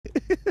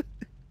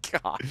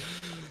God.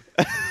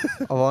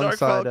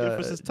 Alongside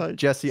Falcon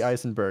Jesse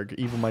Eisenberg,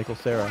 Evil Michael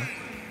Sarah.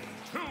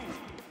 2,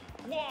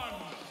 1,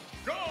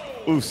 go!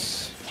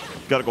 Oos.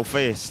 Gotta go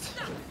fast.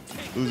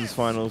 Loses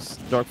finals.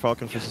 Dark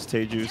Falcon versus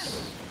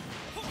TayJuice.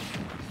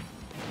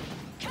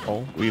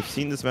 Oh, we've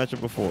seen this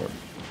matchup before.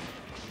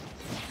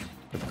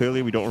 But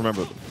clearly we don't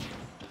remember them.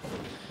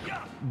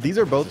 These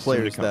are both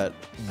players that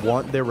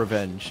want their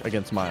revenge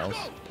against Miles.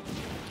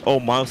 Oh,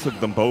 Miles took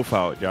them both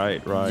out.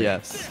 Right.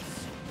 Yes.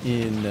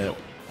 In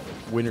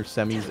winners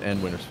semis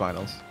and winners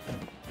finals.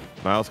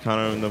 Miles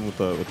countering them with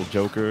the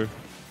Joker.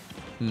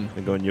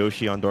 And going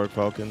Yoshi on Dark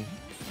Falcon.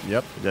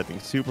 Yep. Adapting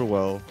super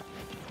well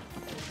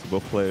to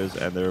both players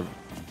and their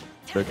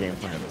game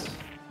plans.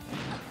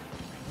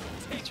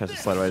 Tries to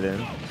slide right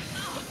in.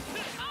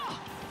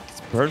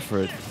 It's burned for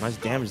it. Nice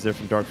damage there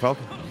from Dark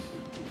Falcon.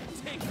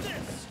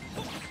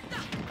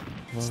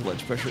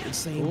 Sledge pressure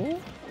insane. Ooh.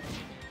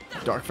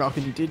 Dark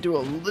Falcon did do a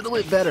little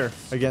bit better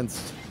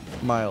against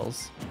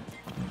Miles.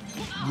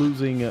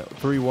 Losing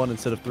 3-1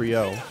 instead of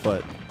 3-0.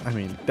 But, I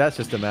mean, that's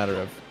just a matter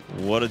of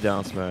what a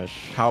down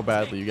smash. How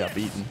badly you got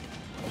beaten.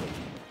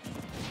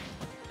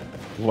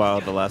 Wow,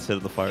 the last hit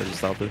of the fire just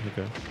stopped it.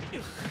 Okay.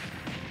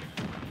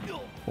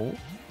 Oh.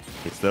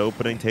 It's the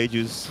opening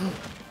TayJuice.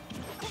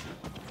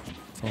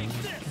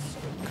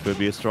 Could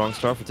be a strong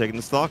start for taking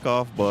the stock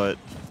off, but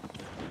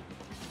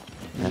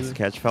has to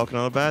catch Falcon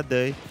on a bad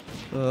day.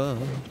 Ooh.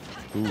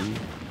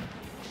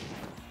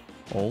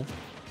 Oh.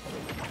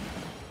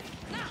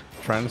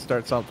 Trying to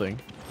start something.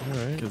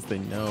 Alright. Because they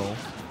know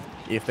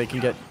if they can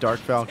get Dark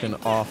Falcon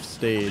off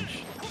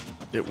stage,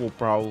 it will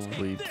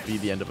probably be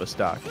the end of a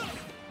stock.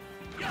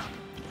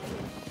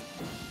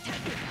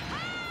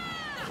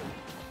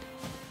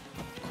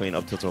 Clean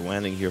up tilts are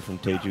landing here from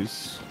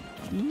TayJuice.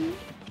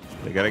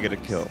 They gotta get a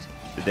kill.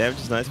 The damage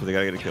is nice, but they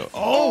gotta get a kill.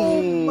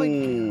 Oh my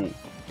God.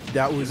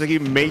 That was like he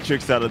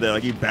matrixed out of there,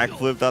 like he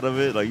backflipped out of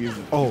it, like he's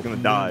gonna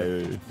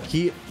die.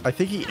 I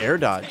think he air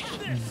dodged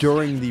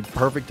during the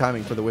perfect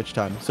timing for the witch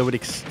time, so it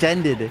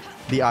extended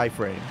the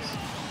iframes.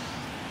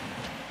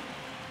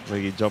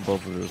 Like he jumped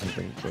over it or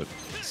something, but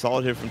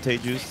solid hit from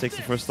TayJuice, takes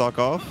the first stock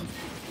off.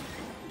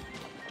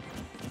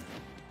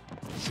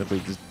 Simply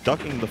just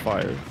ducking the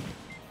fire.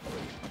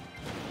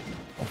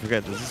 I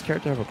forget, does this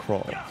character have a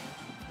crawl?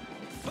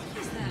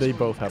 They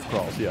both have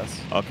crawls,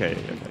 yes. Okay,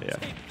 yeah.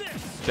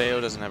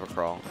 Bayo doesn't have a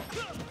crawl.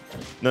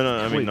 No,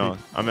 I mean, no.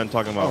 I meant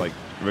talking about, like,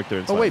 Richter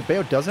and stuff. Oh, wait,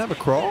 Bayo does have a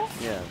crawl?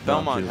 Yeah,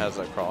 Belmont has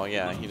a crawl.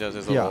 Yeah, he does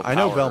his little I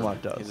know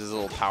Belmont does. He's his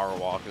little power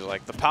walk. He's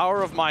like, the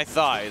power of my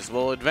thighs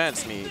will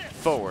advance me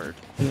forward.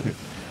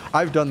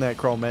 I've done that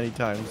crawl many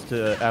times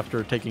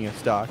after taking a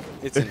stock.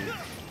 It's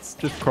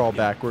just crawl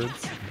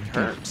backwards. It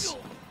hurts.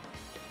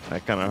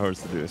 That kind of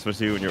hurts to do,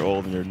 especially when you're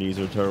old and your knees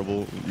are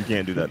terrible. You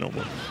can't do that no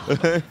more.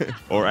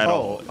 Or at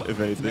all, if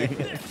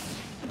anything.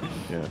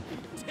 Yeah.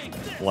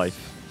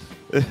 Life.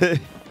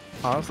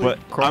 Honestly, but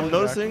I'm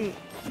noticing...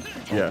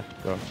 Yeah,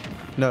 go.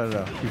 No,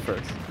 you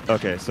first.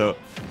 Okay, so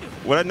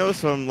what I noticed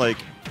from, like,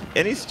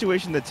 any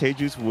situation that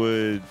TayJuice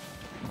would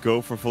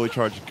go for fully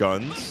charged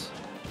guns,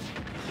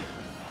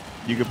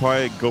 you could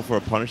probably go for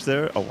a punish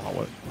there. Oh, wow,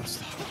 what?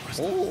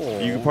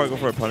 You could probably go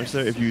for a punish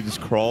there if you just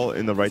crawl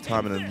in the right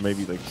time and then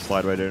maybe like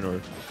slide right in, or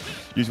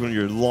use one of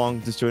your long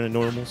disjointed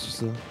normals just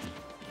to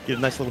get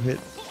a nice little hit.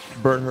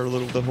 Burn her a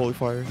little with the holy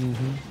fire.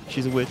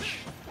 She's a witch.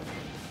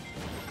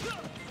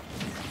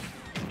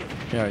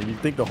 Yeah, you'd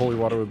think the holy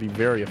water would be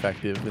very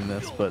effective in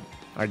this, but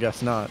I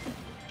guess not.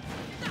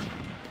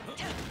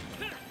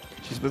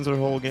 She spends her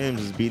whole game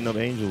just beating up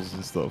angels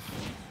and stuff.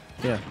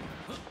 Yeah.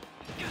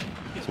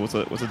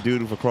 So what's a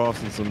dude with a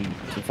cross and some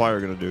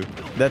fire gonna do?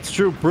 That's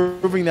true.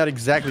 Proving that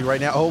exactly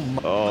right now.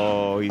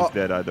 Oh, he's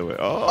dead either way.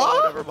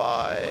 Oh, never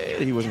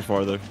mind. He wasn't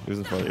farther. It was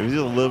just a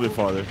little bit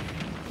farther.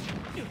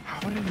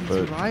 How did he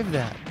survive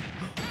that?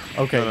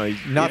 Okay,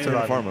 no, not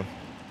survive. Pharma.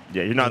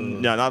 Yeah, you're not.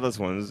 Yeah, not this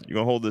one. You're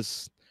gonna hold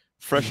this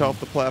fresh off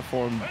the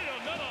platform,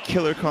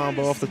 killer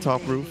combo off the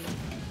top roof.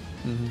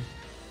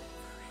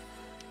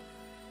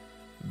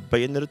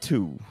 Bayonetta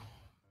 2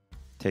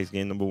 takes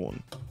game number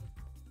 1.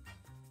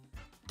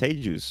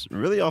 TayJuice,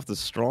 really off the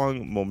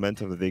strong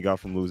momentum that they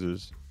got from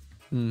losers.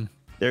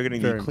 They're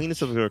getting the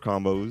cleanest of their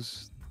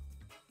combos.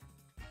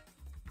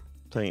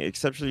 Playing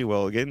exceptionally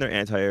well, getting their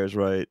anti-airs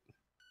right.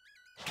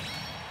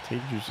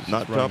 TayJuice is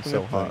not dropping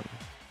so hot.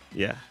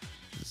 Yeah.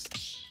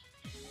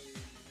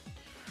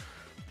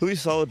 Really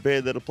solid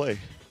Bayonetta play.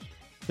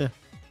 Yeah.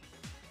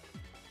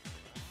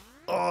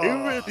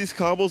 Even if these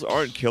combos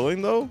aren't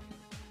killing, though,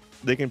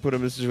 they can put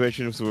them in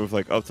situations with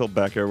like up tilt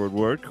back air would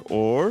work,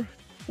 or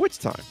witch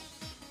time.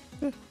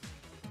 Yeah.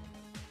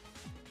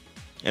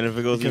 And if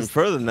it goes even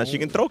further than that, she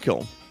can throw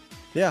kill.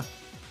 Yeah.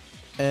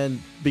 And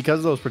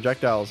because those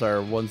projectiles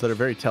are ones that are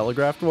very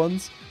telegraphed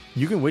ones,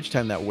 you can witch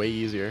time that way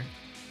easier.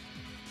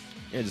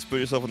 Yeah, just put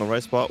yourself in the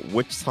right spot,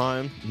 witch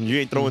time. You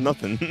ain't throwing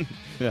nothing.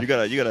 Yeah. You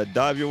gotta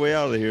dive your way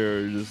out of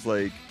here. Just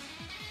like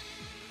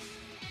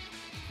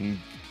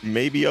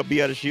maybe up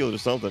B out of shield or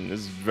something.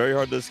 It's very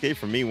hard to escape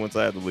from me once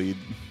I have the lead.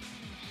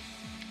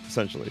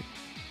 Essentially.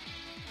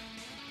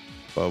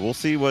 But we'll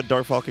see what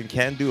Dark Falcon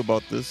can do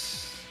about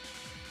this.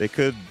 They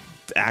could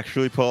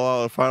actually pull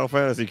out a Final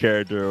Fantasy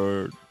character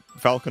or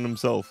Falcon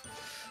himself.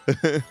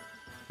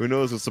 Who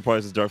knows what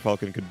surprises Dark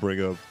Falcon could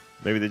bring up.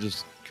 Maybe they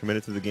just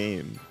committed to the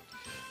game.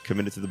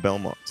 Committed to the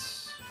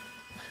Belmonts.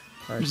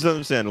 Right. Which is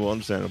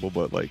understandable,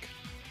 but like...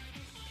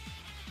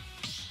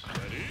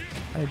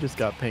 I just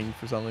got pinged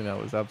for something that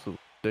was absolutely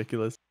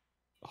ridiculous.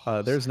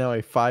 There's now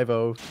a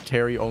 5-0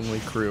 Terry-only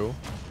crew.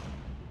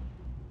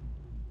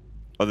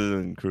 Other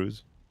than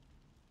Cruz?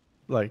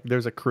 Like,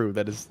 there's a crew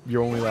that is,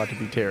 you're only allowed to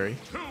be Terry.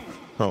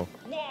 Oh.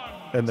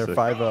 And they're Sick.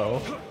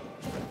 5-0.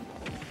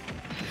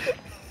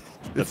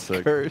 That's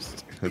sick.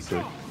 Cursed. That's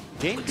sick.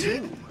 Game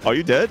 2. Are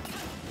you dead?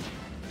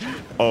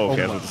 Oh,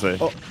 okay, Oh I was about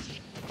to say.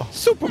 Oh.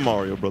 Super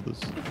Mario Brothers.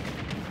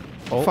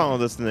 Oh. Final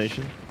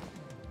Destination.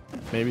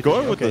 Maybe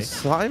Going with okay. the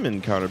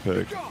Simon counter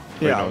pick.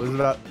 Yeah, I no. was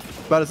about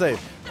to say.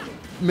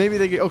 Maybe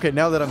they get, okay,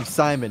 now that I'm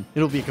Simon,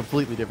 it'll be a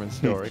completely different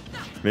story.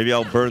 Maybe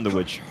I'll burn the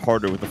witch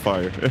harder with the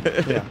fire.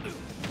 Yeah.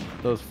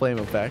 Those flame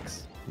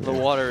effects. The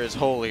water is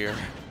holier.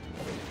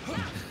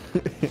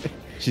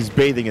 She's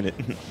bathing in it.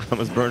 I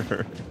must burn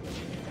her.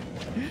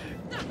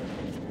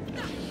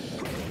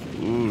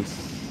 Ooh.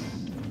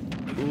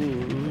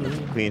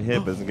 Ooh. Clean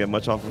hit, doesn't get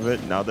much off of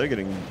it. Now they're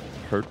getting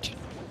hurt.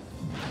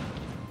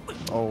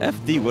 Oh.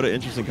 FD, what an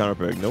interesting counter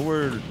pick.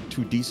 Nowhere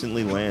to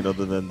decently land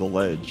other than the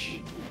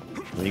ledge.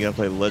 Then you gotta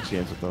play ledge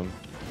games with them.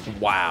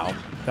 Wow.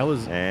 That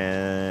was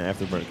And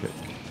after burn kick.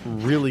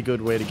 really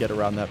good way to get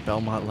around that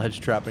Belmont ledge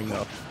trapping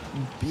up.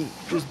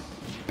 Just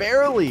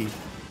barely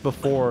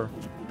before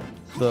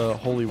the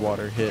holy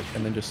water hit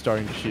and then just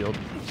starting to shield.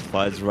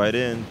 Slides right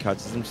in,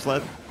 catches him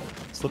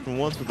slipping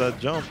once with that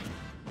jump.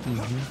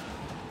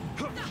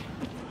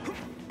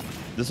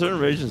 There's certain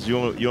regions you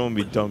won't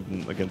be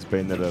dunked against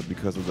Bayonetta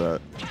because of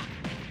that.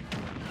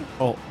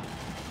 Oh.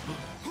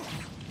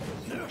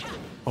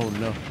 Oh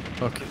no.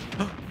 Okay.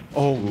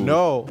 Oh Ooh.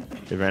 no.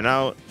 They ran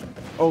out.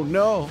 Oh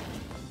no.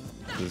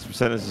 This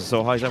percentage is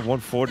so high. He's at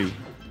 140.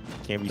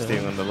 Can't be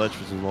staying on the ledge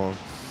for too long.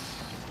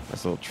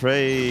 Nice little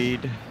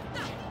trade.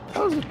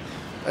 That was,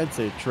 I'd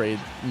say, trade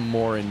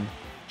more in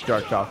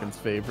Dark Falcon's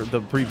favor.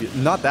 The previous,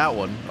 not that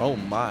one. Oh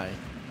my.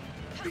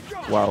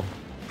 Wow.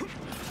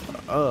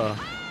 Oh.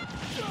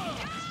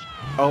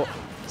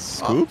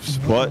 Scoops,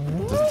 but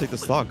doesn't take the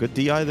slot. Good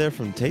DI there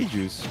from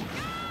TayJuice.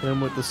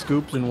 Then with the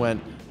scoops and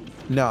went,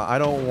 no, I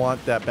don't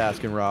want that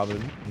Baskin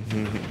Robin.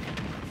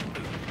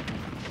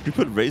 You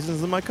put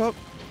raisins in my cup?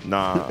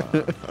 Nah.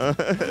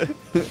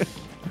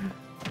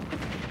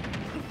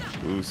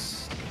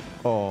 Goose.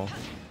 Oh.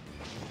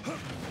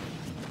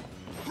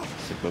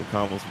 Sick little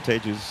combos from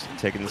TayJuice,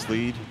 taking this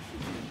lead.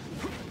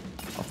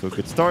 Off to a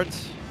good start.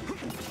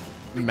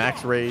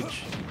 Max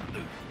rage.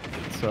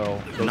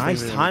 So those Nice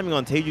things are- timing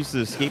on TayJuice to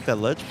escape that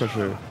ledge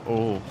pressure.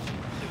 Oh.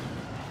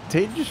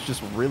 TayJuice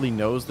just really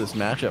knows this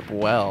matchup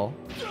well.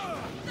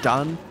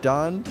 Done,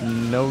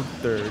 no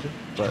third,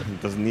 but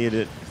Doesn't need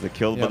it because they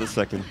killed by Yep. the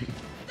second.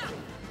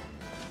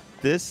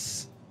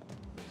 This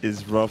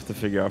is rough to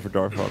figure out for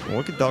Dark Falcon.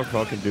 What can Dark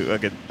Falcon do?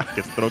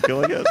 Gets throw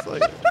kill, I guess.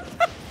 Like,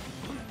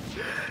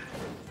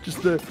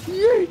 just the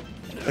yay.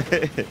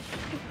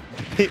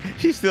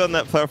 he's still on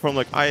that platform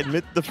like, I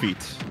admit defeat.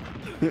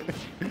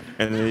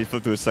 And then he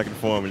flipped to his second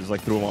form and just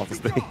like threw him off the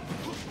stage.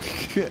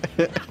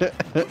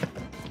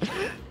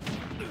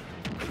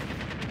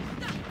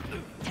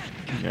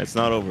 Yeah, it's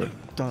not over.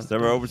 It's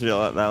never over till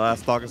that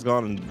last stock is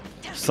gone and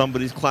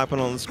somebody's clapping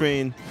on the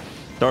screen.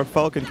 Dark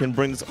Falcon can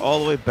bring this all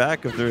the way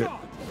back if their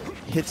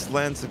hits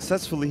land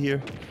successfully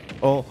here.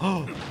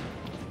 Oh.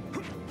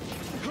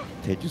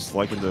 They just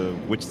liking the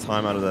witch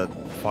time out of that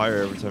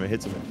fire every time it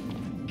hits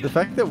him. The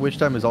fact that Witch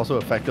Time is also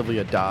effectively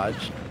a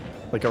dodge,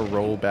 like a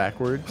roll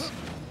backwards,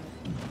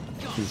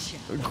 is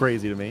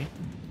crazy to me.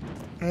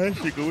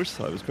 Actually, go witch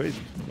time was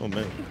crazy. Oh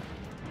man.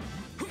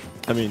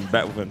 I mean,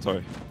 Batwoman,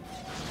 sorry.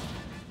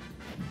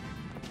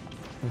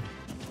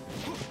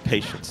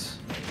 Patience.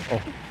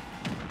 Oh.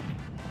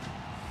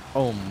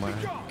 Oh my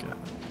god.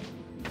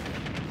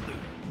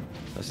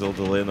 That's a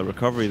little delay in the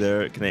recovery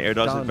there. Can they air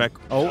dodge Done. it back?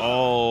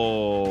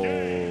 Oh.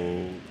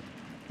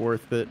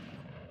 Worth it.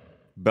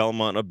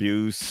 Belmont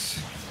abuse.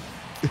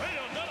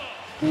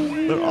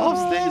 They're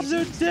off stage,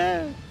 they're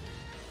dead.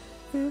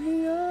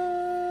 In the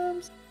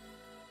arms.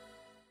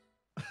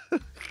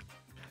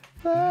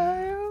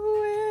 Fly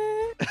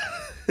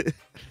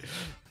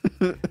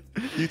away.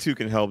 You too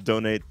can help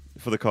donate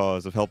for the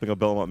cause of helping a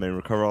Belmont man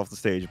recover off the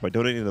stage by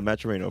donating to the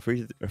Matcherino for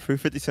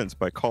 50 cents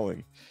by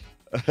calling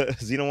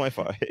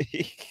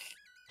XeNOwifi.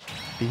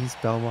 These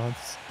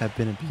Belmonts have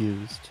been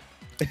abused.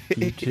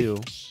 You too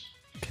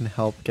can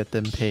help get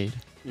them paid.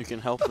 You can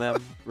help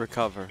them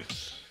recover.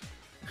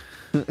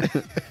 Right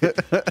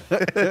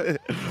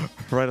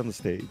on the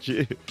stage.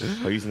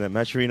 By using that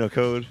Matcherino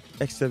code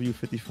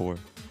XW54.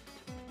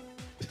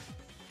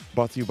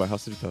 Brought to you by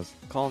House of 2000.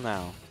 Call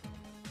now.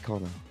 Call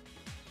now.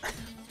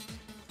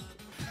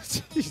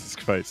 Jesus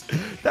Christ.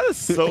 That is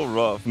so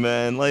rough,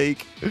 man.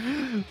 Like,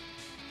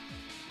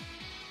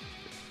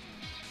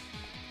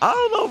 I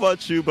don't know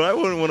about you, but I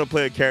wouldn't want to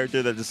play a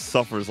character that just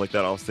suffers like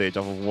that off stage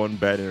off of one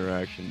bad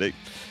interaction. They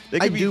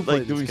could I be, do play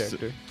like, this doing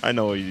character. I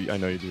know you do. I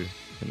know you do.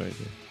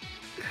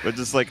 But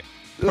just like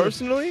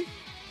personally,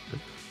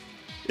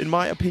 in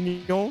my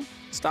opinion,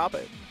 Stop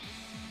it.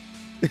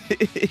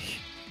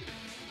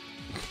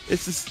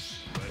 it's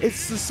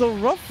just so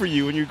rough for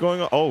you when you're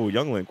going. Oh,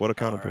 Young Link, what a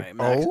counter pick.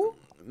 Right, Oh?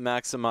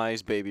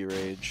 maximize baby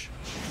rage.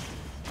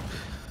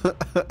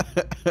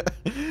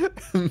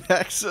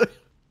 Max.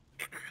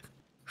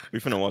 We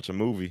finna watch a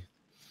movie.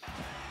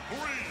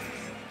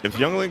 If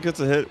Young Link gets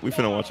a hit, we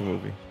finna watch a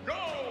movie.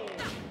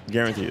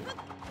 Guaranteed.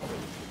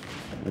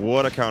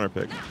 What a counter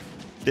pick.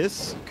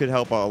 This could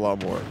help out a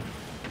lot more.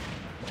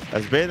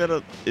 As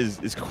Bayonetta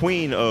is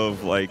queen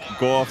of like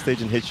go off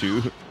stage and hit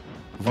you.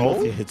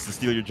 Multi hits to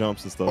steal your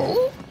jumps and stuff.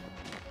 Oh?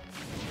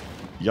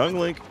 Young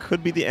Link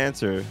could be the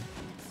answer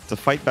to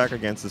fight back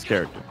against this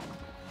character.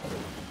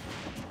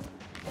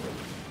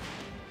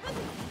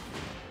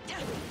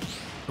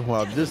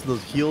 Wow, just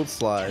those heel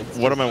slides.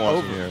 What am I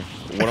watching here?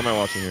 What am I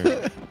watching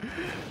here?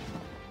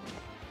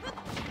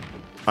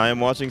 I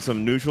am watching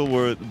some neutral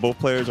where both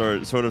players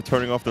are sort of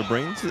turning off their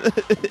brains.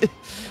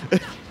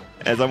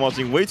 As I'm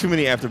watching way too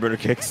many afterburner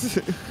kicks.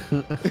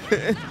 And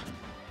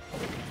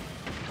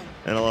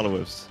a lot of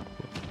whiffs.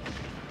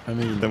 I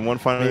mean, Then one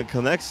finally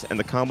connects and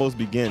the combos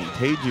begin.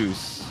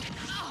 TayJuice.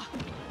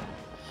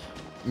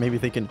 maybe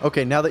thinking,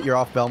 okay, now that you're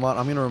off Belmont,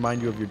 I'm going to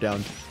remind you of your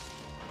down.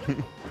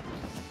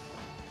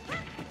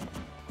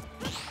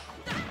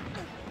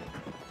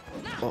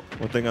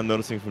 One thing I'm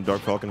noticing from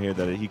Dark Falcon here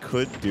that he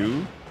could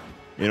do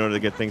in order to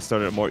get things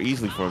started more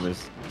easily for him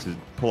is to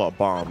pull out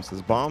bombs.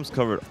 His bombs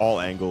covered all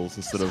angles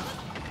instead of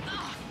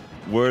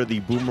where the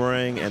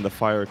boomerang and the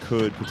fire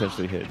could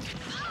potentially hit.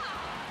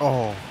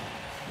 Oh.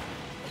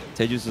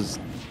 TayJuice has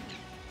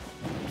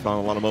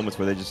found a lot of moments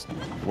where they just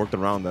worked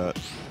around that.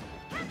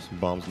 Some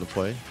bombs into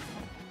play.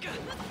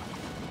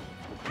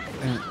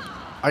 And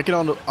I can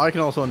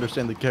also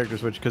understand the character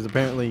switch because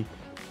apparently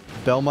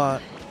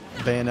Belmont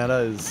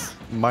Bayonetta is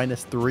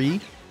 -3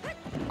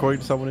 according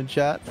to someone in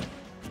chat.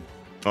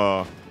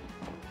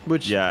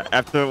 Which Yeah,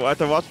 after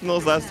watching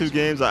those last two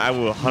games, I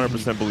will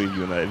 100% believe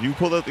you in that. If you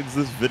pulled up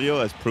this video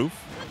as proof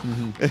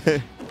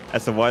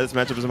as to why this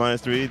matchup is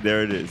 -3,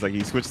 there it is. Like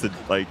he switched to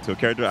a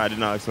character I did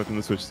not expect him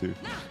to switch to.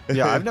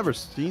 yeah, I've never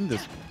seen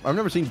this. I've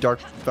never seen Dark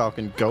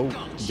Falcon go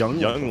Young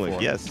Link Link,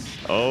 before. yes.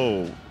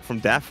 Oh, from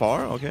that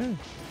far? Okay.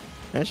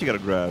 And she got a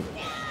grab.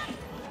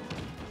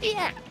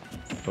 Yeah.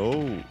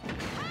 Oh.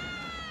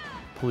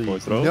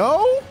 Please. Throw.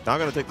 No. Not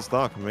gonna take the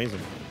stock.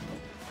 Amazing.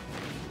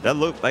 That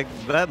looked like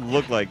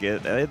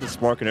it. I had the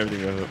spark and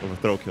everything of a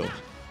throw kill,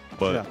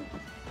 but Yeah.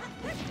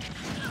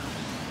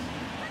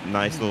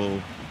 nice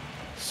little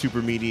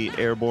super meaty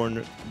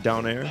airborne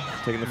down air,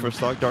 taking the first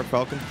stock. Dark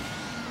Falcon.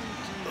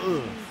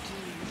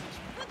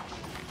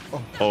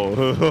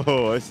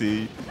 Oh, I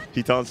see.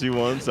 He taunts you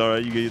once. All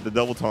right, you get the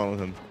double taunt on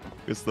him.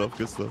 Good stuff.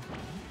 Good stuff.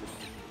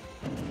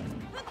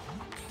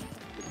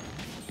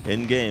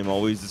 In game,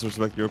 always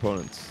disrespect your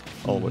opponents.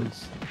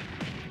 Always.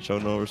 Show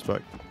no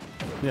respect.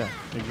 Yeah,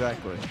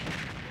 exactly.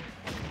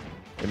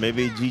 It may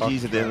be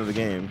GG's at the end of the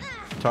game.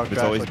 Talk It's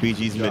trash always like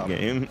BG's good job.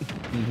 mid-game.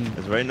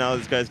 Because right now,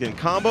 this guy's getting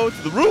combo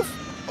to the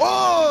roof.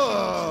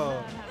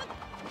 Oh!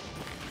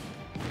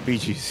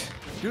 BG's.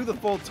 Do the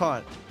full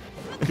taunt.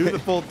 Do the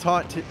full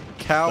taunt, Let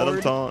coward.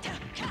 him taunt.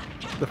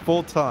 The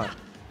full taunt.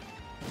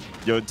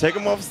 Yo, take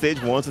him off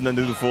stage once and then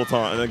do the full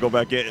taunt and then go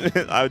back in.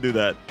 I would do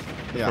that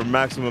Yeah. for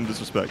maximum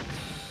disrespect.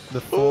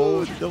 The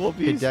full double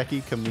piece.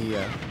 Hideki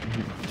Kamiya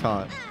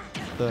taunt.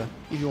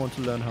 If you want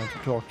to learn how to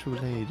talk to a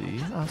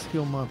lady, ask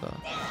your mother.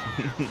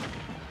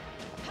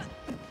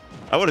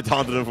 I would have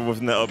taunted him for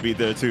within that upbeat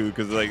there too,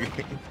 because like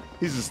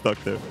he's just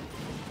stuck there,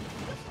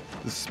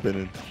 just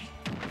spinning.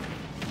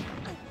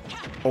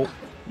 Oh,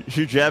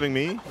 you jabbing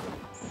me?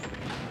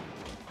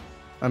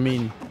 I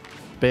mean,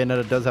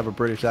 Bayonetta does have a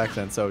British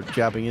accent, so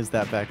jabbing is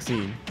that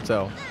vaccine.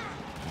 So,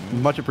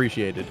 much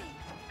appreciated.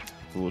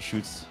 The little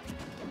shoots.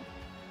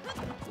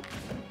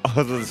 I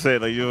was going to say,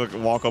 like, you like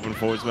walk up and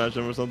forward smash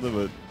him or something,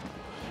 but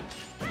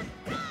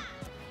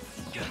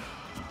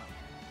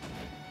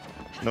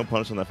no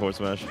punish on that forward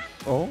smash.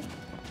 Oh?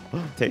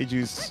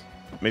 TayJuice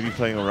maybe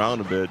playing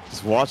around a bit,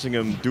 just watching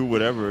him do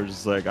whatever.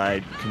 Just like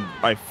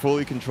I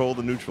fully control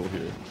the neutral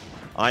here.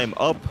 I am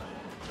up.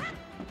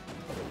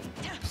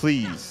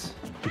 Please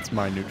It's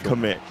my neutral.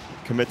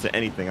 commit to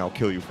anything. I'll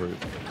kill you for it.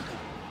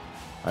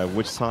 I have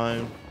witch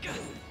time.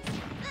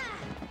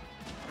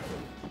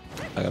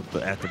 I got the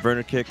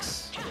afterburner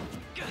kicks.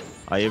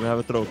 I even have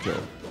a throw kill.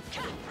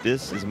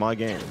 This is my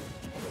game.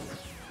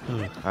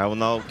 I will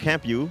now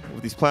camp you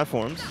with these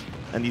platforms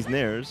and these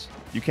nairs.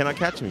 You cannot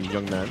catch me,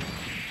 young man.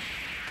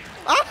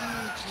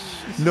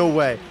 No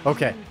way.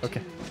 Okay,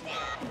 okay.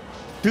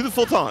 Do the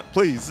full taunt,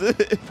 please.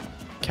 You've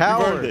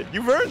Coward. earned it.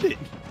 You've earned it.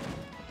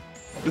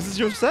 This is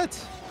your set.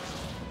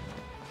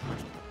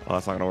 Oh,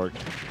 that's not gonna work.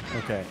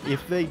 Okay,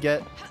 if they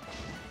get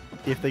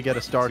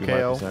a star See,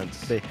 KO,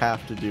 5%. they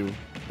have to do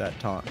that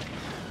taunt.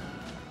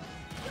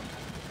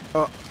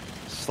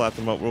 Slap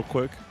them up real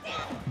quick.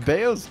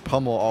 Bayo's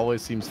pummel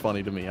always seems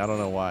funny to me. I don't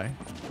know why.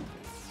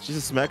 She's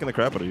just smacking the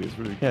crap out of you. It's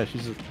really Yeah,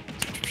 she's just...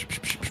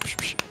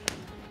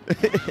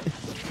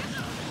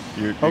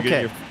 you're Okay.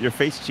 getting your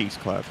face cheeks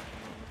clapped.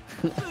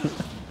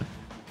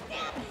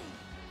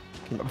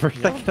 For a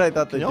second, I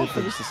thought they Can y'all did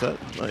finish the set?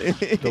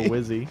 the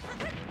Wizzy.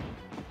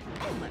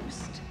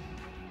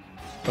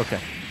 Okay,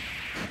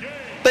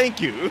 Thank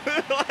you.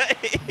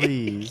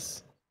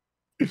 please.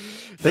 They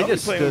They just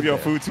just playing with stood your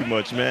there. food too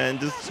much, man.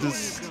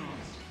 Just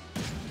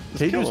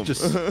They kill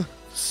just him.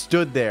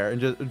 stood there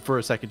and just for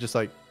a second, just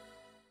like,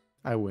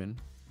 I win,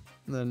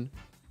 and then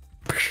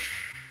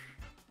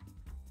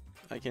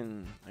I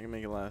can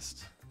make it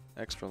last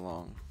extra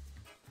long.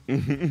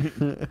 You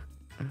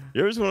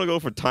ever just want to go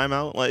for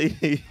timeout? Like,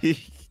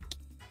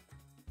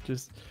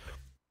 just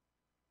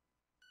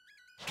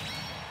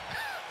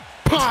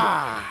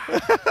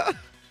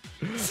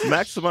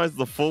maximize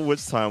the full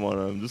witch time on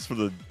him just for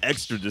the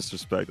extra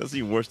disrespect. That's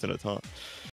even worse than a taunt.